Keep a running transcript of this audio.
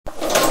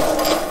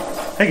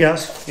Hey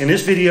guys, in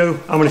this video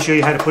I'm going to show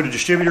you how to put a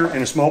distributor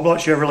in a small block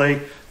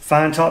Chevrolet,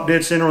 find top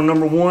dead center on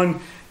number one,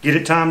 get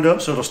it timed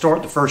up so it'll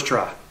start the first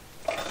try.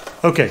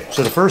 Okay,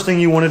 so the first thing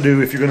you want to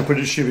do if you're going to put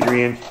a distributor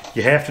in,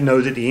 you have to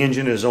know that the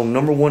engine is on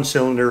number one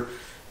cylinder,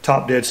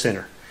 top dead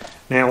center.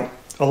 Now,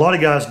 a lot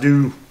of guys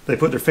do, they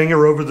put their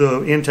finger over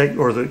the intake,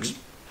 or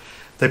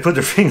they put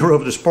their finger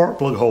over the spark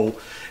plug hole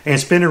and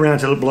spin it around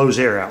until it blows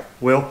air out.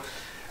 Well,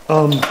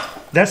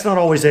 that's not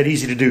always that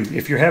easy to do.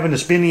 If you're having to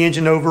spin the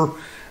engine over,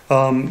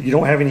 you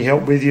don't have any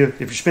help with you. If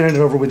you're spinning it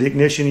over with the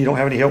ignition, you don't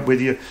have any help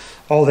with you.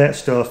 All that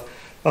stuff.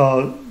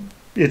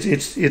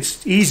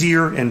 It's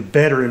easier and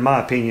better, in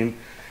my opinion,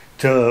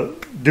 to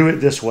do it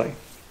this way.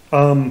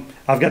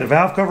 I've got the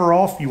valve cover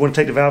off. You want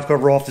to take the valve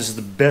cover off. This is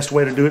the best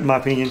way to do it, in my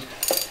opinion.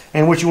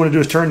 And what you want to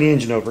do is turn the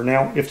engine over.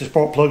 Now, if the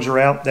spark plugs are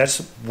out,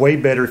 that's way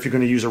better if you're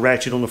going to use a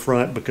ratchet on the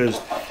front, because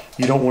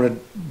you don't want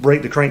to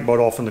break the crankbot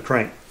off from the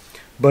crank.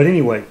 But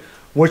anyway,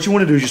 what you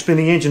want to do is you spin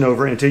the engine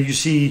over until you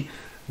see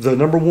the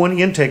number one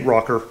intake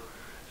rocker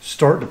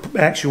start to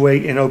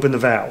actuate and open the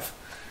valve.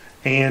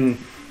 And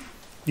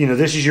you know,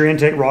 this is your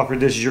intake rocker,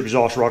 this is your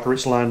exhaust rocker.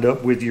 It's lined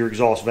up with your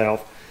exhaust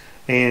valve,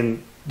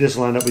 and this is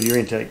lined up with your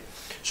intake.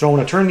 So I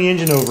want to turn the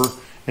engine over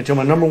until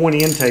my number one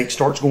intake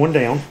starts going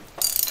down.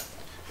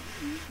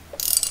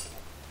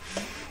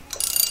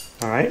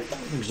 Alright,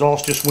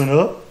 exhaust just went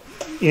up,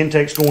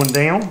 intake's going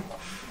down,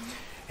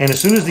 and as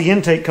soon as the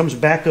intake comes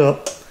back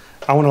up,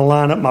 I want to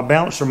line up my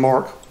balancer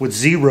mark with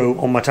 0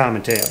 on my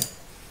timing tab.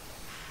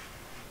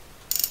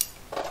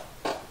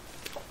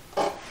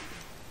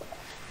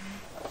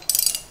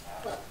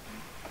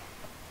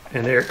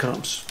 And there it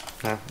comes.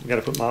 Now, I've got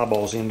to put my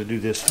eyeballs in to do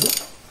this.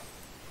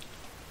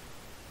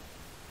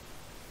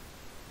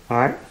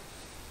 Alright.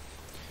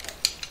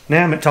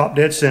 Now I'm at top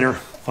dead center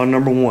on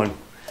number one.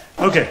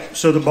 Okay,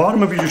 so the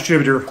bottom of your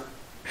distributor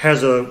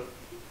has a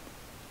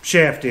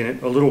shaft in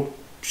it, a little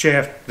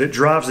shaft that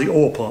drives the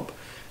oil pump.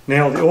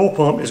 Now the oil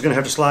pump is going to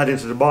have to slide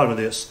into the bottom of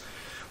this.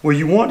 Well,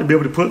 you want to be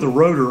able to put the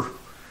rotor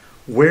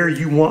where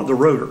you want the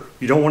rotor.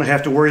 You don't want to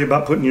have to worry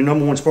about putting your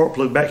number one spark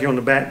plug back here on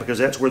the back, because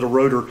that's where the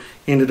rotor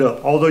ended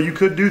up. Although you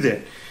could do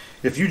that.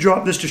 If you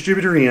drop this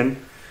distributor in,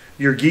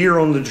 your gear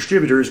on the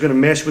distributor is going to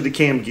mesh with the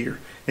cam gear.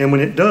 And when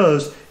it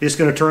does, it's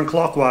going to turn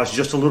clockwise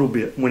just a little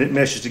bit when it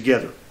meshes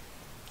together.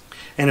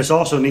 And it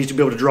also needs to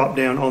be able to drop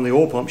down on the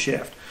oil pump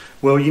shaft.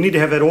 Well, you need to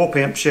have that oil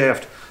pump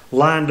shaft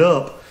lined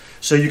up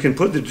so you can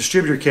put the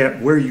distributor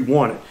cap where you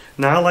want it.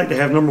 Now, I like to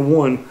have number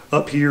one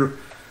up here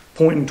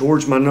pointing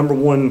towards my number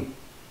one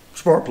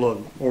spark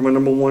plug, or my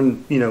number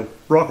one, you know,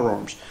 rocker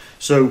arms.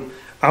 So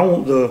I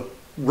want the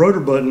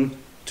rotor button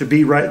to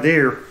be right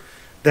there.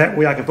 That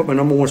way I can put my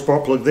number one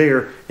spark plug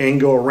there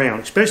and go around.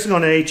 Especially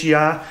on an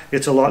HEI,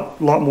 it's a lot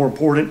more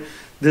important.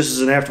 This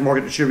is an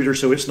aftermarket distributor,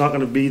 so it's not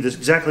going to be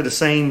exactly the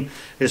same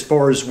as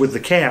far as with the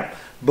cap,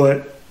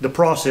 but the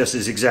process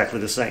is exactly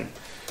the same.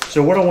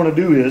 So what I want to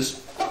do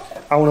is,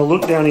 I want to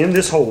look down in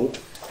this hole,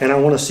 and I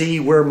want to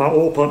see where my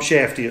oil pump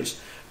shaft is,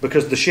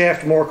 because the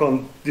shaft mark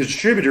on the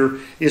distributor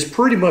is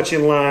pretty much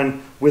in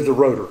line with the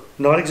rotor.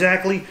 Not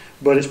exactly,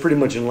 but it's pretty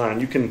much in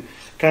line. You can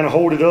kind of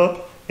hold it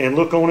up and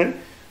look on it.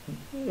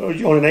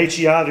 On an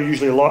HEI, they're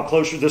usually a lot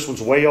closer. This one's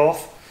way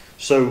off.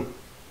 So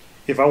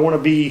if I want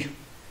to be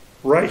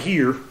right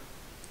here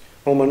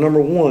on my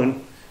number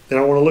one, then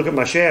I want to look at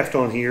my shaft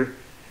on here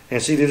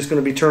and see that it's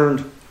going to be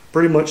turned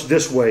pretty much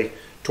this way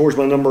towards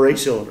my number 8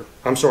 cylinder.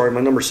 I'm sorry,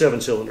 my number 7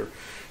 cylinder.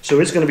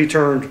 So it's going to be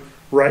turned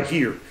right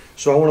here.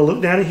 So I want to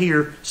look down in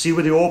here, see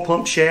where the oil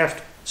pump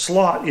shaft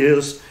slot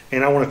is,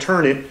 and I want to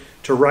turn it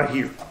to right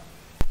here.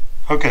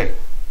 Okay,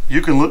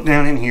 you can look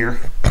down in here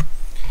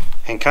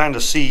and kind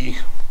of see,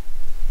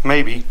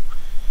 maybe,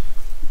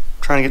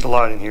 trying to get the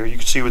light in here, you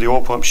can see where the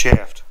oil pump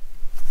shaft.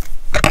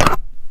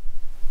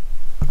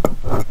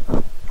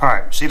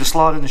 Alright, see the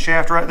slot in the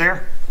shaft right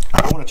there?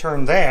 I want to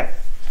turn that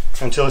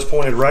until it's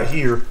pointed right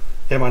here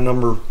at my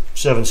number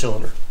 7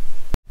 cylinder.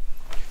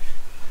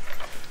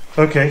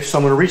 Okay, so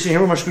I'm going to reach in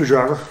here with my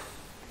screwdriver,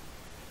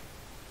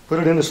 put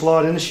it in the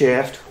slot in the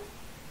shaft,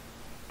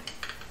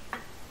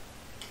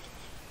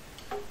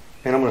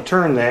 and I'm going to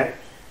turn that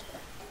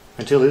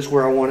until it's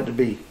where I want it to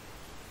be.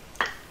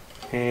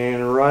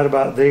 And right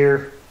about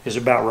there is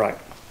about right.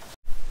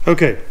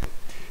 Okay,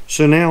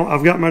 so now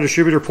I've got my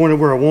distributor pointed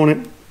where I want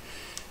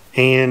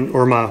it,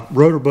 or my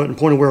rotor button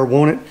pointed where I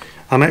want it.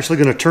 I'm actually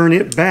going to turn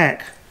it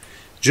back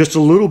just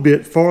a little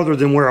bit farther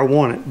than where I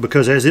want it,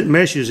 because as it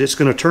meshes, it's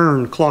going to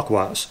turn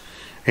clockwise,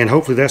 and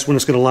hopefully that's when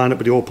it's going to line up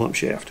with the oil pump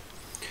shaft.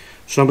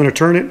 So I'm going to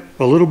turn it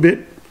a little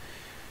bit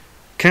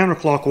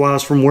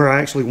counterclockwise from where I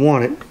actually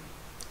want it.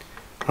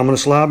 I'm going to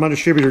slide my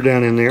distributor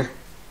down in there,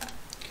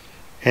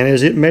 and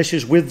as it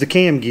meshes with the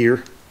cam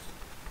gear,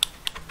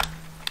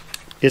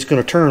 it's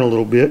going to turn a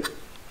little bit.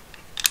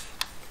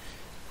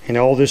 And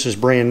all this is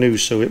brand new,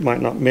 so it might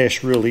not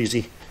mesh real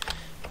easy.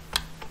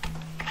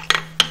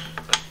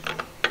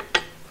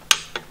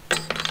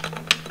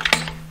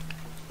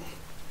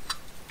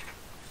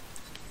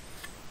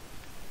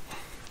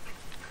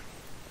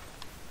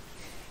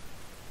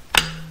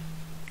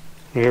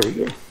 There we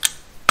go.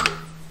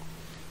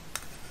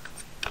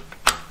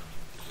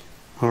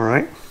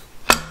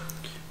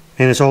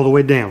 and it's all the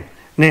way down.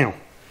 Now,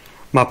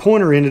 my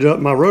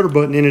rotor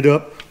button ended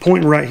up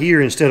pointing right here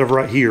instead of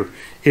right here.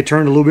 It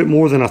turned a little bit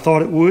more than I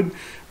thought it would,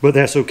 but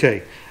that's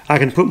okay. I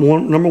can put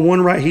number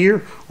one right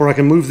here, or I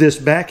can move this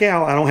back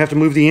out. I don't have to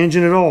move the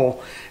engine at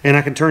all, and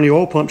I can turn the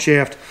oil pump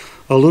shaft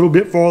a little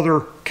bit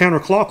farther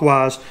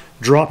counterclockwise,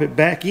 drop it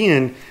back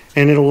in,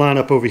 and it'll line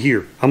up over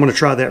here. I'm going to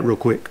try that real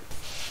quick.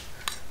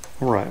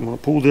 All right, I'm going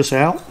to pull this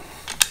out.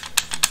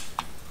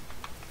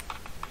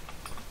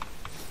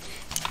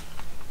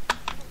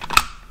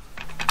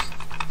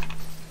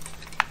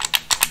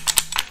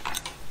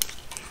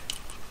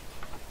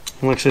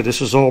 And like I said, this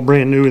is all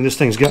brand new, and this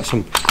thing's got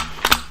some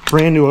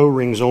brand new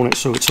O-rings on it,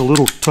 so it's a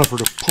little tougher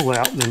to pull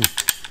out than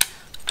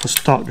a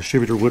stock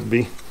distributor would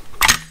be.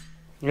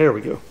 There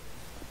we go.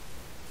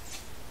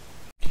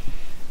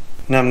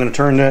 Now I'm going to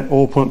turn that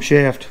oil pump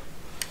shaft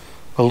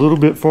a little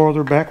bit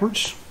farther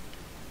backwards.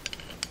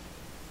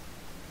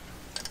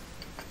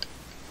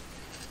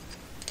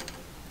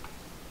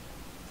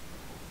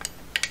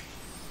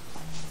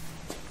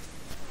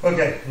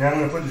 Okay, now I'm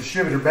going to put the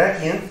distributor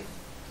back in,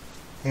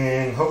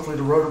 and hopefully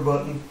the rotor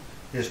button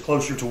is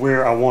closer to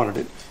where I wanted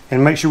it.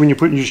 And make sure when you're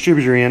putting your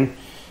distributor in,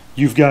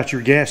 you've got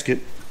your gasket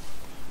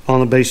on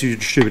the base of your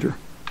distributor.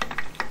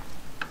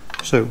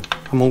 So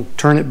I'm going to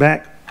turn it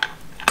back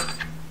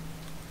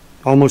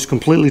almost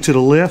completely to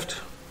the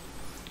left.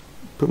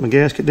 Put my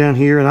gasket down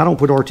here, and I don't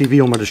put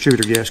RTV on my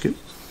distributor gasket.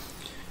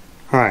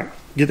 Alright,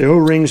 get the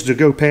O-rings to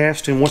go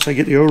past, and once I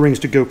get the O-rings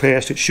to go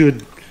past, it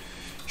should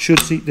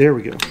seat. There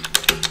we go.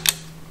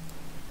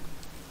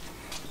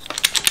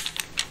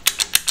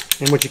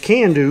 And what you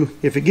can do,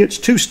 if it gets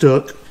too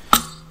stuck,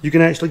 you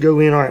can actually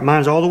go in. All right,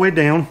 mine's all the way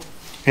down,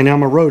 and now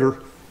my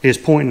rotor is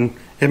pointing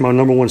at my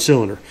number one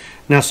cylinder.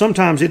 Now,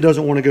 sometimes it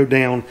doesn't want to go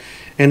down,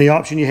 and the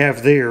option you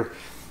have there,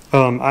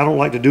 I don't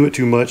like to do it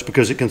too much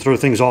because it can throw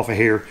things off a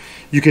hair.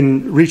 You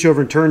can reach over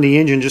and turn the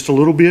engine just a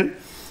little bit,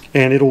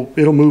 and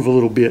it'll move a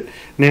little bit.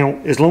 Now,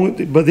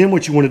 but then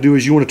what you want to do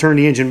is you want to turn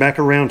the engine back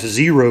around to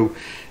 0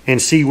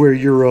 and see where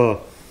your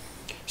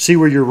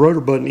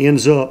rotor button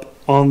ends up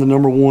on the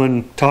number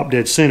one top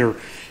dead center,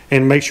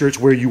 and make sure it's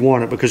where you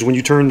want it, because when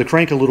you turn the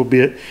crank a little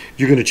bit,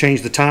 you're going to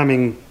change the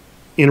timing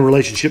in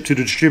relationship to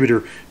the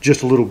distributor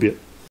just a little bit.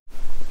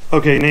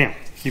 Okay, now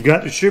you've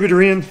got the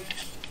distributor in.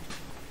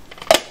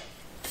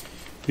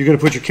 You're going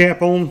to put your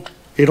cap on.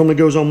 It only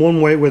goes on one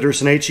way, whether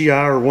it's an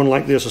HEI or one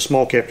like this, a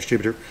small cap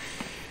distributor.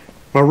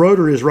 My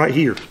rotor is right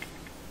here.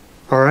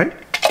 All right,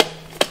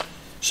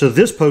 so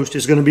this post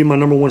is going to be my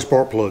number one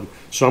spark plug.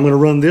 So I'm going to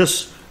run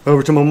this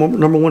over to my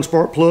number one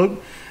spark plug.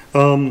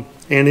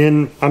 And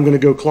then I'm going to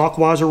go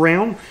clockwise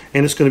around,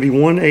 and it's going to be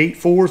 1, 8,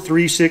 4,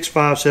 3, 6,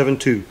 5, 7,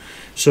 2.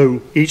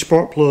 So each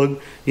spark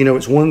plug, you know,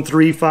 it's 1,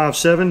 3, 5,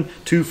 7,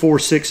 2, 4,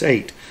 6,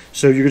 8.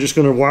 So you're just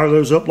going to wire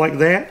those up like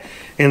that,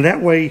 and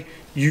that way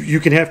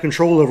you can have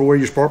control over where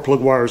your spark plug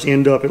wires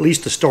end up, at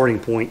least the starting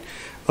point.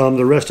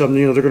 The rest of them,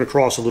 you know, they're going to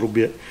cross a little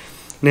bit.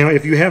 Now,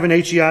 if you have an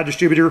HEI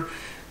distributor,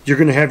 you're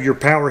going to have your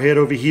power head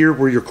over here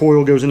where your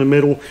coil goes in the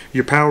middle,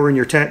 your power and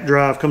your tach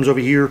drive comes over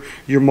here,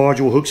 your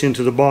module hooks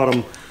into the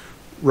bottom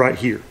right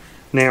here.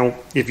 Now,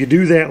 if you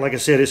do that, like I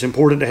said, it's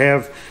important to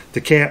have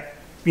the cap,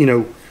 you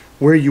know,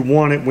 where you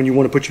want it when you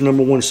want to put your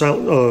number one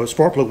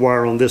spark plug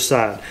wire on this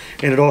side.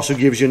 And it also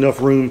gives you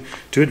enough room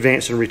to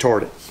advance and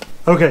retard it.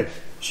 Okay,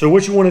 so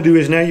what you want to do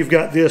is now you've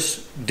got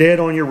this dead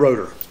on your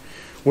rotor.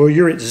 Well,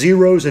 you're at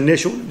 0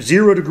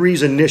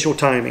 degrees initial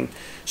timing.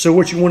 So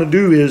what you want to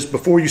do is,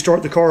 before you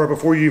start the car,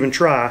 before you even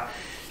try,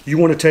 you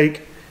want to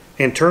take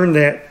and turn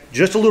that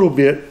just a little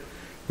bit,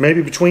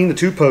 maybe between the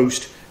two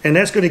posts, and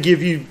that's going to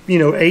give you, you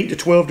know, 8 to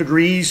 12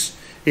 degrees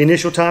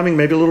initial timing,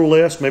 maybe a little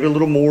less, maybe a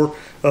little more.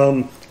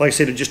 Like I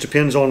said, it just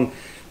depends on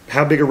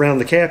how big around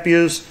the cap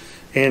is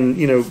and,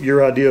 you know,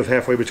 your idea of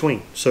halfway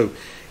between. So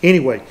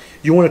anyway,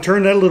 you want to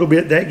turn that a little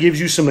bit. That gives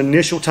you some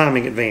initial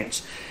timing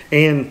advance.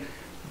 And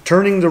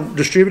turning the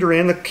distributor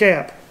and the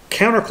cap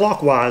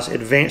counterclockwise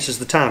advances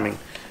the timing.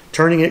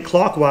 Turning it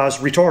clockwise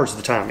retards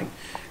the timing.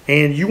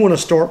 And you want to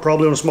start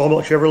probably on a small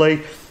block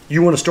Chevrolet,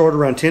 you want to start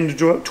around 10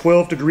 to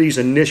 12 degrees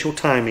initial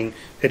timing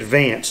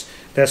advance.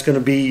 That's going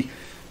to be,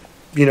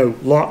 you know,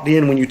 locked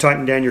in when you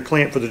tighten down your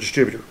clamp for the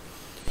distributor.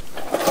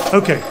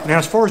 Okay, now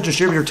as far as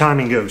distributor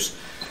timing goes,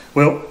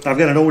 well, I've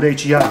got an old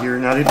HEI here,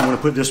 and I didn't want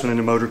to put this one in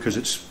the motor because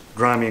it's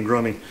grimy and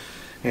grummy,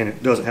 and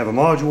it doesn't have a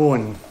module,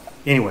 and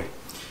anyway.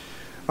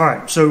 All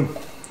right, so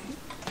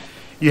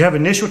you have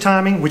initial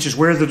timing, which is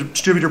where the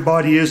distributor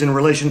body is in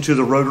relation to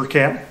the rotor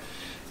cap,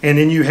 and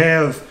then you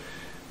have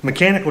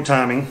mechanical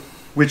timing,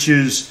 which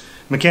is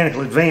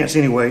mechanical advance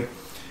anyway.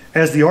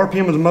 As the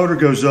RPM of the motor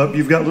goes up,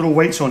 you've got little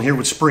weights on here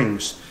with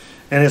springs.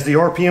 And as the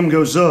RPM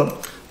goes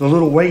up, the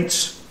little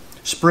weights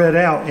spread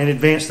out and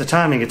advance the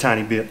timing a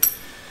tiny bit.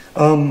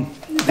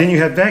 Then you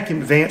have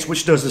vacuum advance,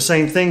 which does the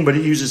same thing, but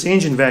it uses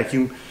engine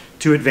vacuum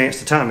to advance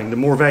the timing. The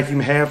more vacuum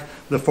you have,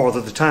 the farther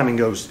the timing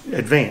goes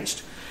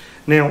advanced.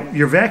 Now,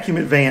 your vacuum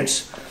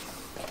advance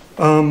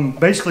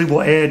basically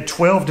will add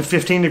 12 to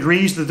 15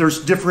 degrees.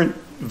 There's different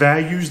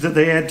values that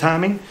they add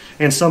timing,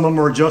 and some of them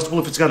are adjustable.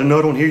 If it's got a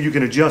nut on here, you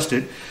can adjust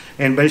it,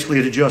 and basically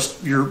it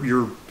adjusts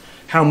your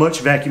how much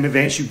vacuum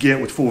advance you get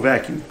with full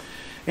vacuum.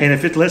 And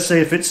if it, let's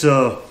say if it's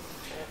a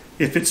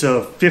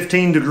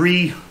 15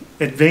 degree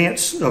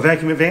advance, a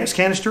vacuum advance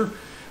canister,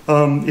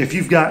 if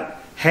you've got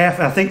half,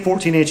 I think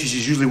 14 inches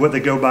is usually what they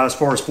go by as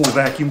far as full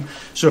vacuum.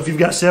 So if you've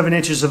got 7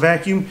 inches of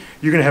vacuum,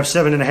 you're going to have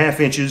 7.5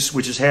 inches,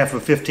 which is half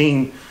of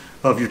 15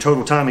 of your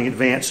total timing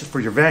advance for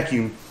your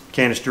vacuum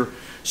canister.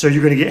 So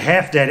you're going to get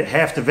half that at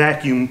half the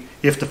vacuum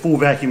if the full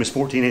vacuum is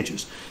 14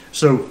 inches.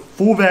 So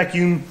full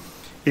vacuum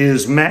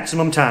is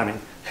maximum timing.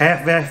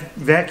 Half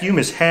vacuum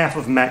is half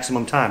of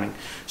maximum timing.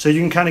 So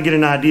you can kind of get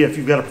an idea if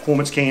you've got a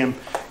performance cam,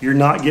 you're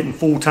not getting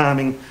full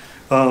timing.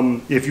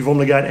 If you've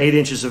only got 8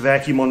 inches of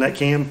vacuum on that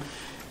cam,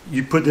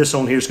 you put this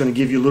on here, it's going to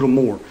give you a little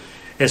more.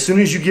 As soon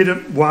as you get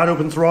it wide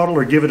open throttle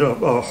or give it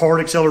a hard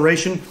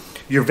acceleration,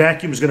 your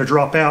vacuum is going to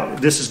drop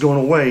out. This is going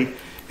away,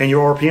 and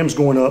your RPM is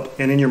going up,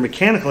 and then your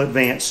mechanical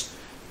advance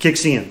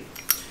kicks in.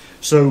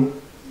 So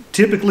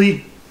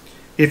typically,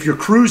 if you're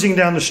cruising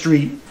down the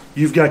street,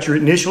 you've got your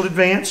initial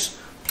advance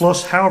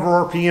plus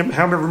however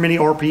many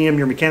RPM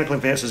your mechanical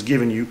advance is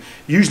giving you.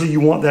 Usually you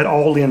want that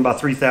all in by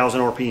 3,000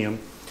 RPM.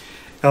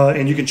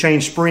 And you can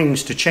change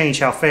springs to change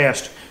how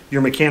fast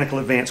your mechanical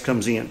advance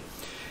comes in.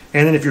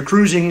 And then if you're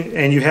cruising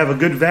and you have a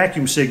good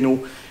vacuum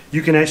signal,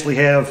 you can actually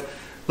have,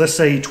 let's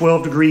say,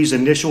 12 degrees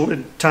initial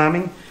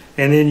timing,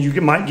 and then you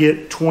might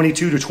get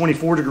 22 to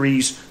 24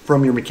 degrees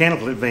from your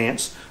mechanical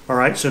advance. All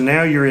right, so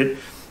now you're at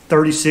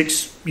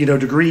 36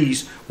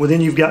 degrees. Well,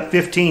 then you've got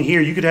 15 here.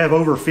 You could have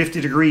over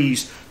 50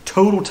 degrees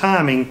total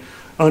timing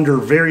under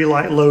very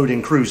light load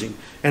in cruising,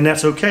 and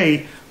that's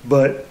okay.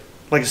 But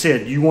like I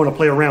said, you want to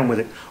play around with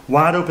it.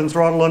 Wide open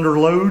throttle under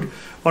load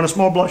on a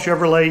small block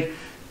Chevrolet,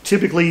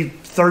 typically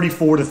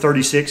 34 to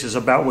 36 is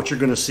about what you're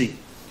going to see.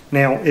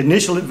 Now,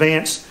 initial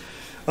advance,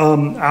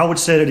 I would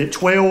set it at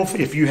 12.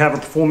 If you have a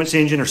performance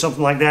engine or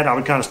something like that, I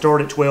would kind of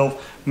start at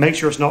 12. Make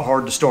sure it's not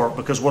hard to start,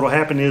 because what will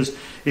happen is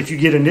if you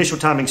get initial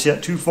timing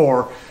set too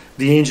far,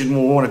 the engine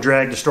will want to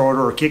drag the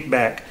starter or kick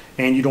back,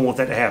 and you don't want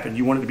that to happen.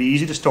 You want it to be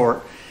easy to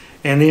start,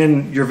 and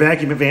then your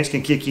vacuum advance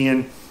can kick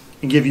in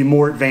and give you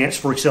more advance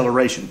for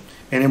acceleration.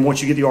 And then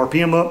once you get the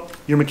RPM up,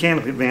 your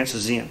mechanical advance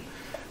is in.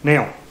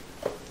 Now,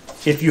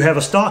 if you have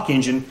a stock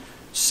engine,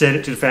 set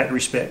it to the factory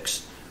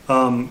specs.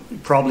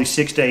 Probably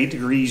 6 to 8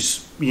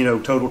 degrees,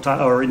 total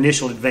time or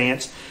initial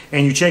advance,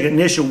 and you check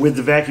initial with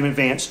the vacuum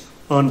advance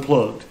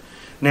unplugged.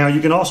 Now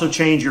you can also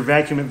change your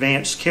vacuum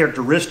advance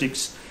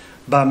characteristics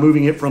by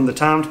moving it from the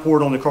timed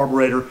port on the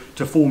carburetor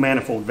to full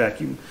manifold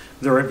vacuum.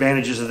 There are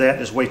advantages of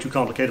that. It's way too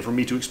complicated for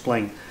me to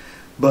explain.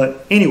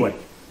 But anyway,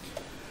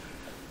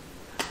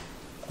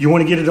 you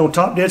want to get it on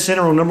top dead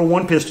center on number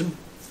 1 piston.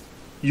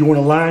 You want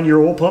to line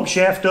your oil pump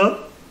shaft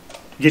up,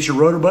 get your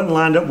rotor button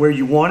lined up where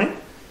you want it.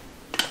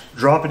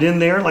 Drop it in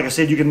there. Like I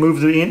said, you can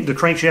move the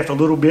crankshaft a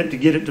little bit to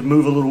get it to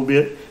move a little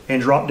bit and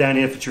drop down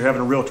in if you're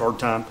having a real hard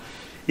time.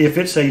 If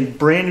it's a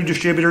brand new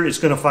distributor, it's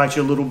going to fight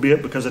you a little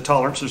bit because the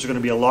tolerances are going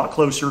to be a lot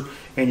closer,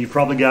 and you've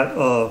probably got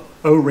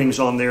O-rings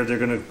on there. They're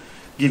going to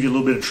give you a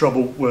little bit of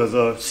trouble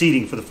with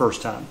seating for the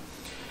first time.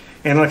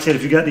 And like I said,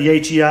 if you've got the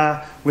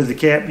HEI with the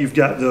cap, you've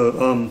got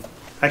the,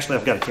 actually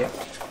I've got a cap.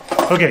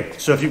 Okay,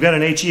 so if you've got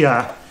an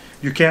HEI,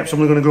 your cap's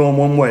only going to go on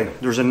one way.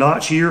 There's a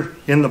notch here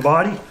in the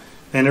body,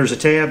 and there's a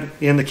tab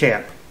in the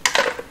cap.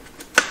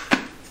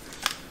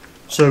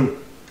 So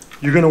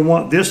you're going to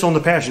want this on the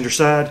passenger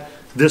side,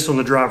 this on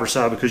the driver's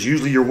side, because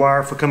usually your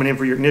wire for coming in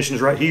for your ignition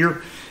is right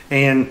here,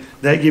 and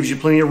that gives you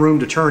plenty of room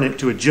to turn it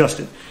to adjust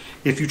it.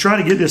 If you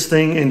try to get this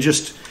thing and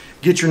just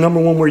get your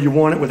number 1 where you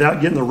want it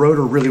without getting the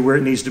rotor really where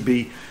it needs to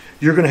be,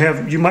 you might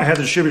have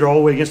the distributor all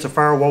the way against the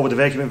firewall with the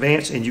vacuum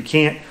advance, and you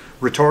can't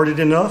retard it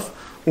enough,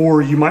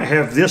 or you might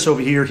have this over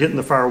here hitting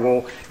the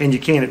firewall and you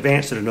can't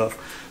advance it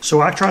enough.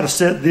 So I try to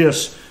set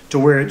this to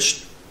where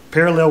it's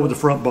parallel with the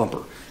front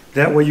bumper.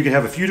 That way you can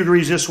have a few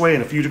degrees this way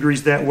and a few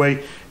degrees that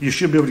way. You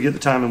should be able to get the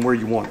timing where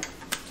you want it.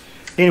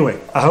 Anyway,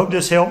 I hope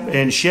this helped.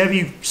 And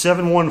Chevy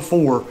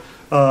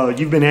 714,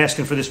 you've been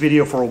asking for this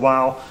video for a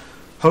while.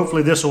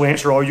 Hopefully this will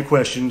answer all your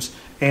questions.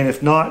 And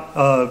if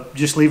not,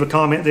 just leave a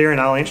comment there and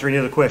I'll answer any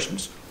other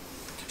questions.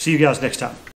 See you guys next time.